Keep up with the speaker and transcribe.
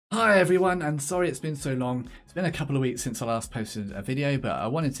Hi everyone, and sorry it's been so long. It's been a couple of weeks since I last posted a video, but I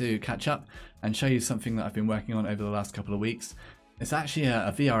wanted to catch up and show you something that I've been working on over the last couple of weeks. It's actually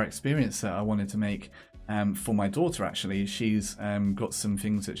a VR experience that I wanted to make for my daughter actually. She's got some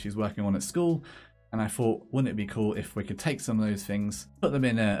things that she's working on at school, and I thought, wouldn't it be cool if we could take some of those things, put them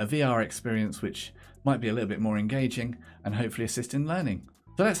in a VR experience which might be a little bit more engaging and hopefully assist in learning.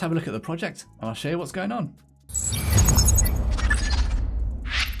 So let's have a look at the project and I'll show you what's going on.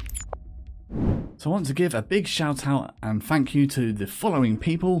 So I want to give a big shout out and thank you to the following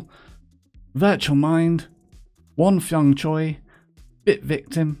people: Virtual Mind, Won Fyung Choi, Bit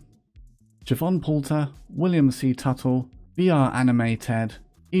Victim, Javon Poulter, William C. Tuttle, VR Animated,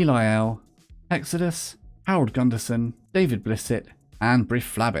 Eli L, Exodus, Harold Gunderson, David Blissett, and Brief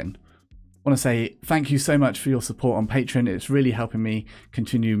Flabbin. I want to say thank you so much for your support on Patreon. It's really helping me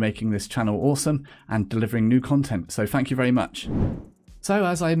continue making this channel awesome and delivering new content, so thank you very much. So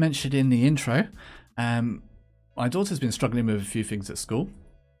as I mentioned in the intro, my daughter's been struggling with a few things at school.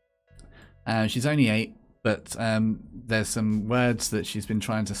 She's only 8, but there's some words that she's been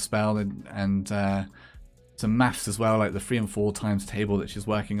trying to spell and some maths as well, like the 3 and 4 times table that she's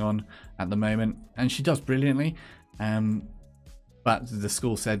working on at the moment, and she does brilliantly. But the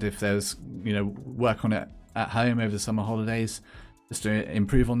school said if there's work on it at home over the summer holidays, just to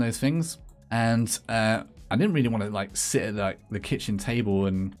improve on those things. And I didn't really want to sit at the kitchen table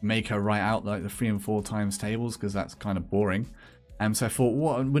and make her write out the 3 and 4 times tables, because that's kind of boring. So I thought,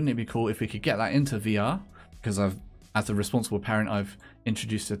 wouldn't it be cool if we could get that into VR? Because as a responsible parent, I've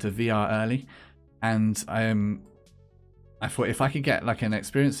introduced her to VR early, and I thought if I could get an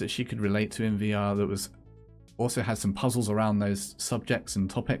experience that she could relate to in VR that also had some puzzles around those subjects and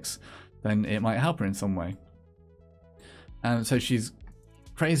topics, then it might help her in some way. So she's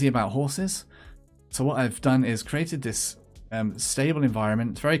crazy about horses. So what I've done is created this stable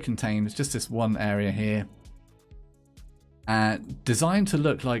environment. It's very contained. It's just this one area here, designed to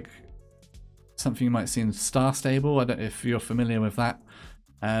look like something you might see in Star Stable. I don't know if you're familiar with that.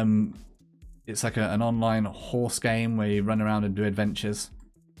 It's like an online horse game where you run around and do adventures.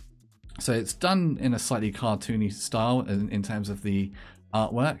 So it's done in a slightly cartoony style in terms of the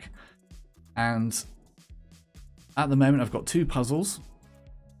artwork. And at the moment I've got 2 puzzles.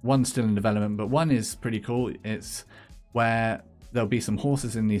 One's still in development, but one is pretty cool. It's where there'll be some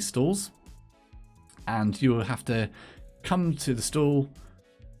horses in these stalls, and you will have to come to the stall,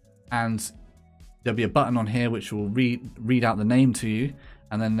 and there'll be a button on here which will read out the name to you,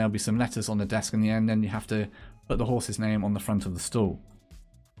 and then there'll be some letters on the desk in the end, and you have to put the horse's name on the front of the stall.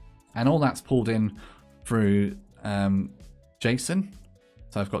 And all that's pulled in through JSON.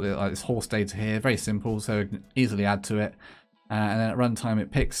 So I've got this horse data here, very simple, so I can easily add to it. And then at runtime it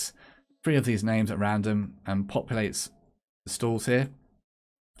picks 3 of these names at random and populates the stalls here.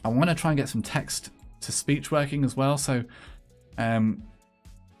 I want to try and get some text to speech working as well, so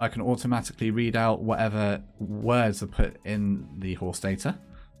I can automatically read out whatever words are put in the horse data.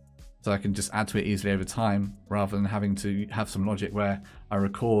 So I can just add to it easily over time, rather than having to have some logic where I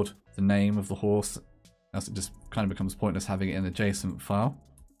record the name of the horse, as it just kind of becomes pointless having it in a JSON file.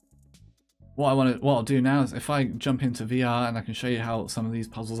 What I'll do now is if I jump into VR, and I can show you how some of these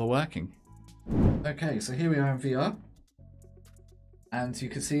puzzles are working. Okay, so here we are in VR, and you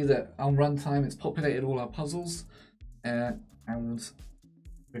can see that on runtime it's populated all our puzzles, and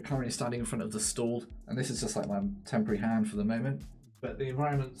we're currently standing in front of the stall, and this is just like my temporary hand for the moment, but the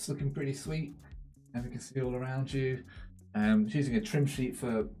environment's looking pretty sweet, and we can see all around you. It's using a trim sheet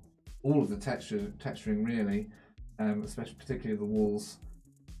for all of the texturing really, especially particularly the walls,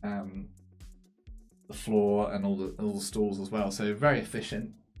 the floor, and all the stalls as well, so very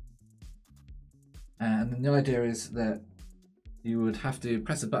efficient. And the idea is that you would have to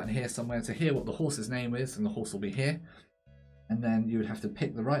press a button here somewhere to hear what the horse's name is, and the horse will be here, and then you would have to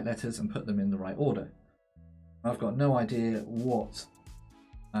pick the right letters and put them in the right order. I've got no idea what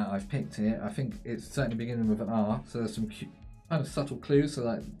I've picked here. I think it's certainly beginning with an R, so there's some kind of subtle clues. So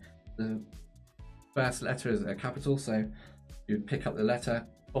that the first letter is a capital, so you'd pick up the letter,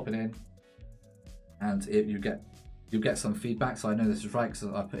 pop it in, and you get some feedback. So I know this is right because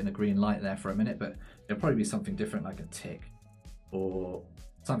I put in a green light there for a minute, but it'll probably be something different, like a tick or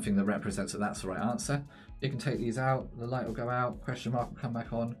something that represents that that's the right answer. You can take these out, the light will go out, question mark will come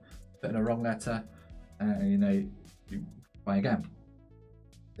back on, put in a wrong letter, and you try again.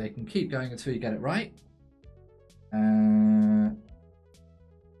 They can keep going until you get it right.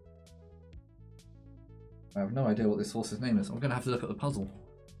 I have no idea what this horse's name is. I'm going to have to look at the puzzle.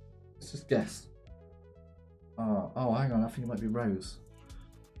 Let's just guess. Oh, hang on, I think it might be Rose.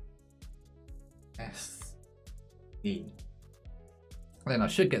 S-E. Then I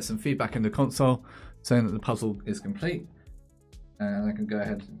should get some feedback in the console saying that the puzzle is complete. And I can go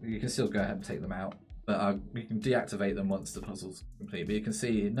ahead, you can still go ahead and take them out, but you can deactivate them once the puzzle's complete. But you can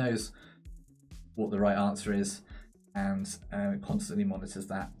see it knows what the right answer is, and it constantly monitors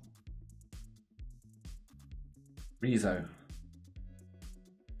that. Rezo.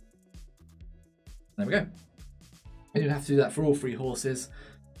 There we go. And you'd have to do that for all 3 horses,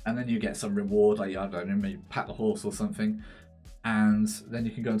 and then you get some reward, like, I don't know, maybe pat the horse or something. And then you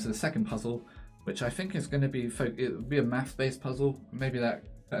can go into the second puzzle, which I think is going to be, it'll be a math-based puzzle. Maybe put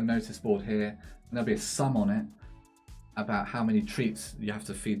a notice board here, and there'll be a sum on it about how many treats you have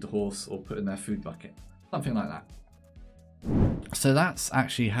to feed the horse or put in their food bucket. Something like that. So that's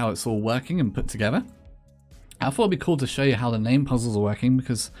actually how it's all working and put together. I thought it'd be cool to show you how the name puzzles are working,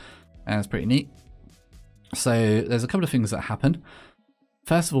 because it's pretty neat. So there's a couple of things that happen.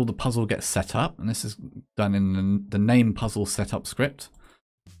 First of all, the puzzle gets set up, and this is done in the name puzzle setup script.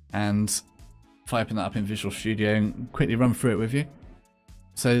 And if I open that up in Visual Studio and quickly run through it with you.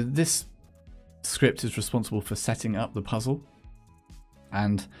 So this script is responsible for setting up the puzzle.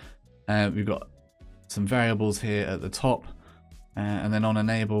 And we've got some variables here at the top. And then on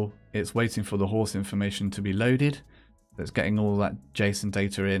enable, it's waiting for the horse information to be loaded. It's getting all that JSON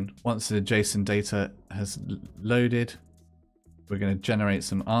data in. Once the JSON data has loaded, we're going to generate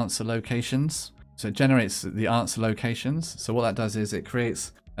some answer locations. So it generates the answer locations. So what that does is it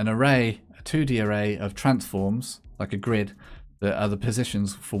creates an array, a 2D array of transforms, like a grid, that are the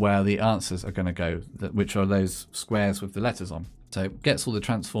positions for where the answers are going to go, which are those squares with the letters on. So it gets all the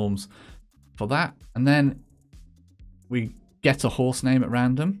transforms for that. And then we get a horse name at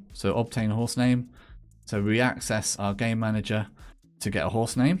random. So obtain a horse name. So we access our game manager to get a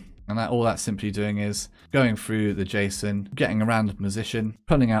horse name. And all that's simply doing is going through the JSON, getting a random position,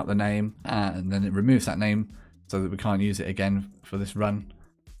 pulling out the name, and then it removes that name so that we can't use it again for this run.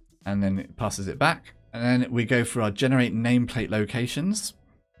 And then it passes it back. And then we go through our generate nameplate locations.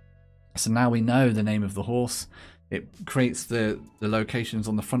 So now we know the name of the horse. It creates the locations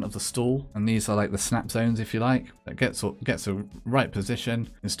on the front of the stall, and these are like the snap zones, if you like. It gets a right position,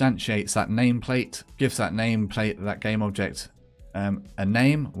 instantiates that nameplate, gives that nameplate, that game object, a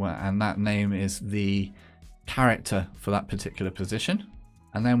name, and that name is the character for that particular position.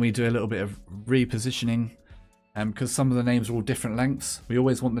 And then we do a little bit of repositioning, because some of the names are all different lengths. We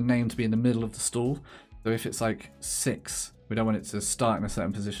always want the name to be in the middle of the stall. So if it's like 6, we don't want it to start in a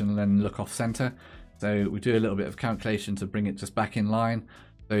certain position and then look off center. So we do a little bit of calculation to bring it just back in line.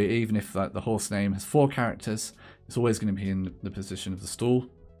 So even if the horse name has 4 characters, it's always going to be in the position of the stall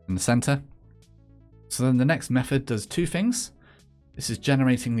in the center. So then the next method does 2 things. This is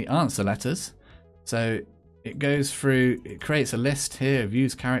generating the answer letters. So it goes through, it creates a list here of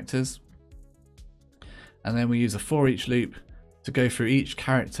used characters. And then we use a for each loop to go through each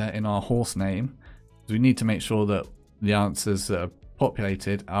character in our horse name. We need to make sure that the answers that are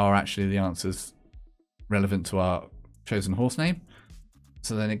populated are actually the answers relevant to our chosen horse name.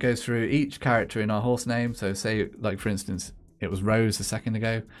 So then it goes through each character in our horse name. So say, like for instance, it was Rose a second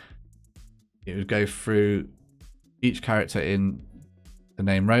ago. It would go through each character in the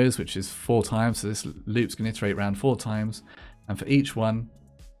name Rose, which is 4 times. So this loop's going to iterate around 4 times. And for each one,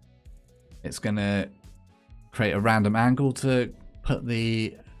 it's going to create a random angle to put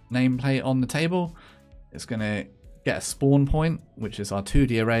the nameplate on the table. It's going to get a spawn point, which is our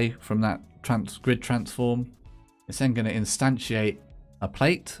 2D array from that grid transform. It's then going to instantiate a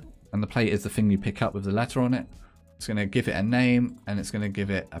plate, and the plate is the thing you pick up with the letter on it. It's going to give it a name, and it's going to give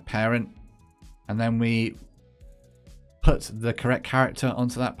it a parent, and then we put the correct character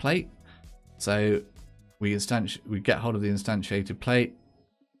onto that plate. So we get hold of the instantiated plate,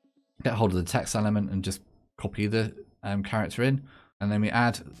 get hold of the text element, and just copy the character in, and then we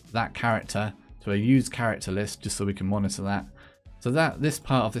add that character to a used character list just so we can monitor that. So this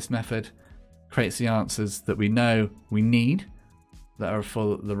part of this method creates the answers that we know we need that are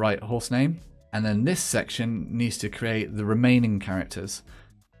for the right horse name, and then this section needs to create the remaining characters,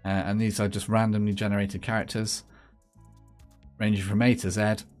 and these are just randomly generated characters ranging from A to Z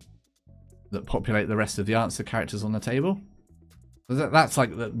that populate the rest of the answer characters on the table. So that's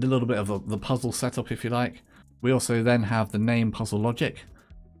like the little bit of the puzzle setup, if you like. We also then have the name puzzle logic.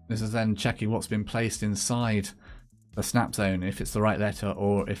 This is then checking what's been placed inside the snap zone, if it's the right letter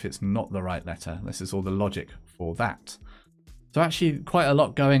or if it's not the right letter. This is all the logic for that. So actually quite a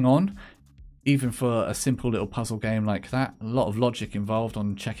lot going on, even for a simple little puzzle game like that. A lot of logic involved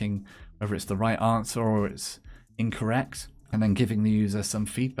on checking whether it's the right answer or it's incorrect, and then giving the user some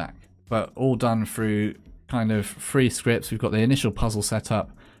feedback. But all done through kind of 3 scripts. We've got the initial puzzle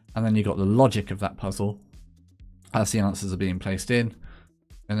setup, and then you've got the logic of that puzzle as the answers are being placed in.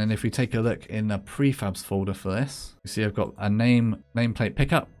 And then if we take a look in the prefabs folder for this, you see I've got a nameplate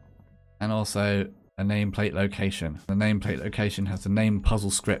pickup and also a nameplate location. The nameplate location has the name puzzle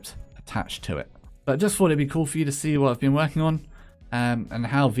script attached to it. But I just thought it'd be cool for you to see what I've been working on and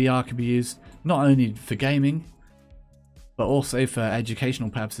how VR can be used not only for gaming, but also for educational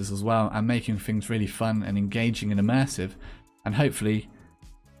purposes as well, and making things really fun and engaging and immersive, and hopefully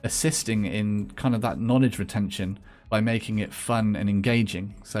assisting in kind of that knowledge retention by making it fun and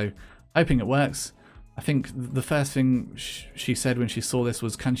engaging. So hoping it works. I think the first thing she said when she saw this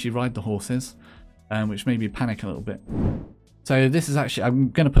was, can she ride the horses? Which made me panic a little bit. So this is actually,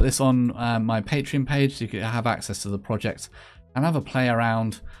 I'm going to put this on my Patreon page so you can have access to the project and have a play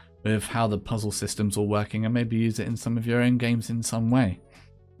around with how the puzzle system's all working and maybe use it in some of your own games in some way.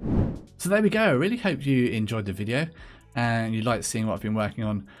 So there we go. I really hope you enjoyed the video and you liked seeing what I've been working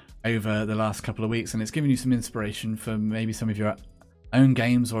on over the last couple of weeks, and it's given you some inspiration for maybe some of your own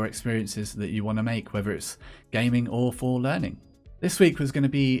games or experiences that you want to make, whether it's gaming or for learning. This week was going to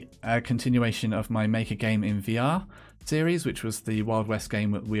be a continuation of my Make a Game in VR series, which was the Wild West game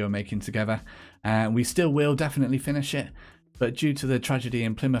that we were making together. We still will definitely finish it, but due to the tragedy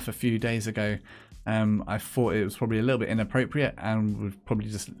in Plymouth a few days ago, I thought it was probably a little bit inappropriate and would probably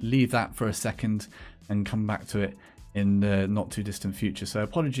just leave that for a second and come back to it in the not too distant future. So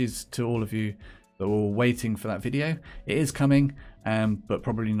apologies to all of you that were waiting for that video. It is coming, but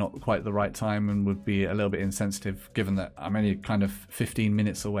probably not quite the right time and would be a little bit insensitive given that I'm only kind of 15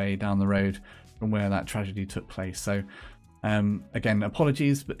 minutes away down the road from where that tragedy took place. So again,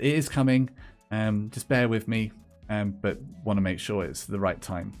 apologies, but it is coming. Just bear with me, but want to make sure it's the right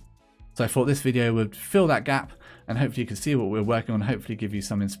time. So I thought this video would fill that gap and hopefully you can see what we're working on, hopefully give you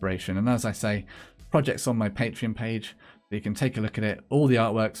some inspiration. And as I say, project's on my Patreon page, so you can take a look at it. All the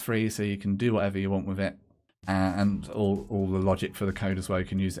artwork's free, so you can do whatever you want with it. And all the logic for the code as well, you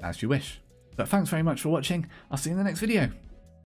can use it as you wish. But thanks very much for watching. I'll see you in the next video.